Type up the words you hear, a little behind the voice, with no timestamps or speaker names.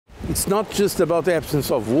It's not just about the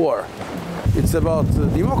absence of war. It's about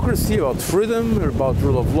democracy, about freedom, about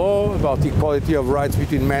rule of law, about equality of rights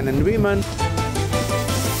between men and women.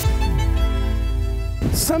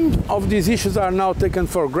 Some of these issues are now taken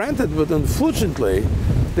for granted, but unfortunately,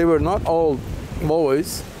 they were not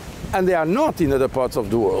always, and they are not in other parts of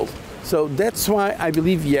the world. So that's why I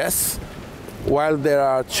believe, yes, while there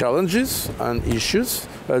are challenges and issues,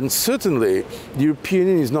 and certainly the European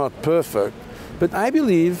Union is not perfect, but I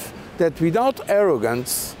believe that without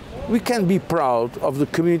arrogance, we can be proud of the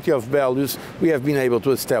community of values we have been able to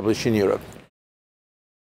establish in Europe.